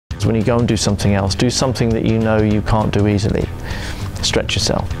So when you go and do something else, do something that you know you can't do easily. Stretch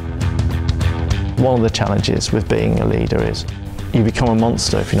yourself. One of the challenges with being a leader is you become a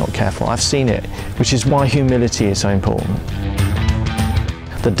monster if you're not careful. I've seen it, which is why humility is so important.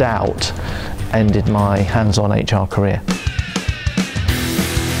 The doubt ended my hands-on HR career.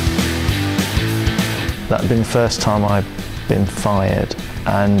 That had been the first time I'd been fired,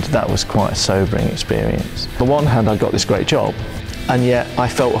 and that was quite a sobering experience. On the one hand, I got this great job, and yet I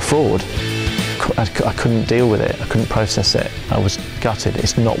felt a fraud. I couldn't deal with it, I couldn't process it. I was gutted,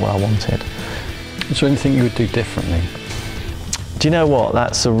 it's not what I wanted. Is there anything you would do differently? Do you know what?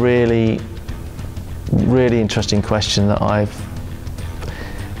 That's a really interesting question that I've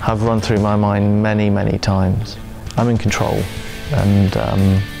run through my mind many times. I'm in control, and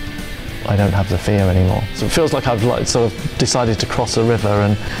I don't have the fear anymore. So it feels like I've sort of decided to cross a river,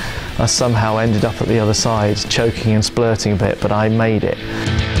 and I somehow ended up at the other side, choking and splurting a bit, but I made it.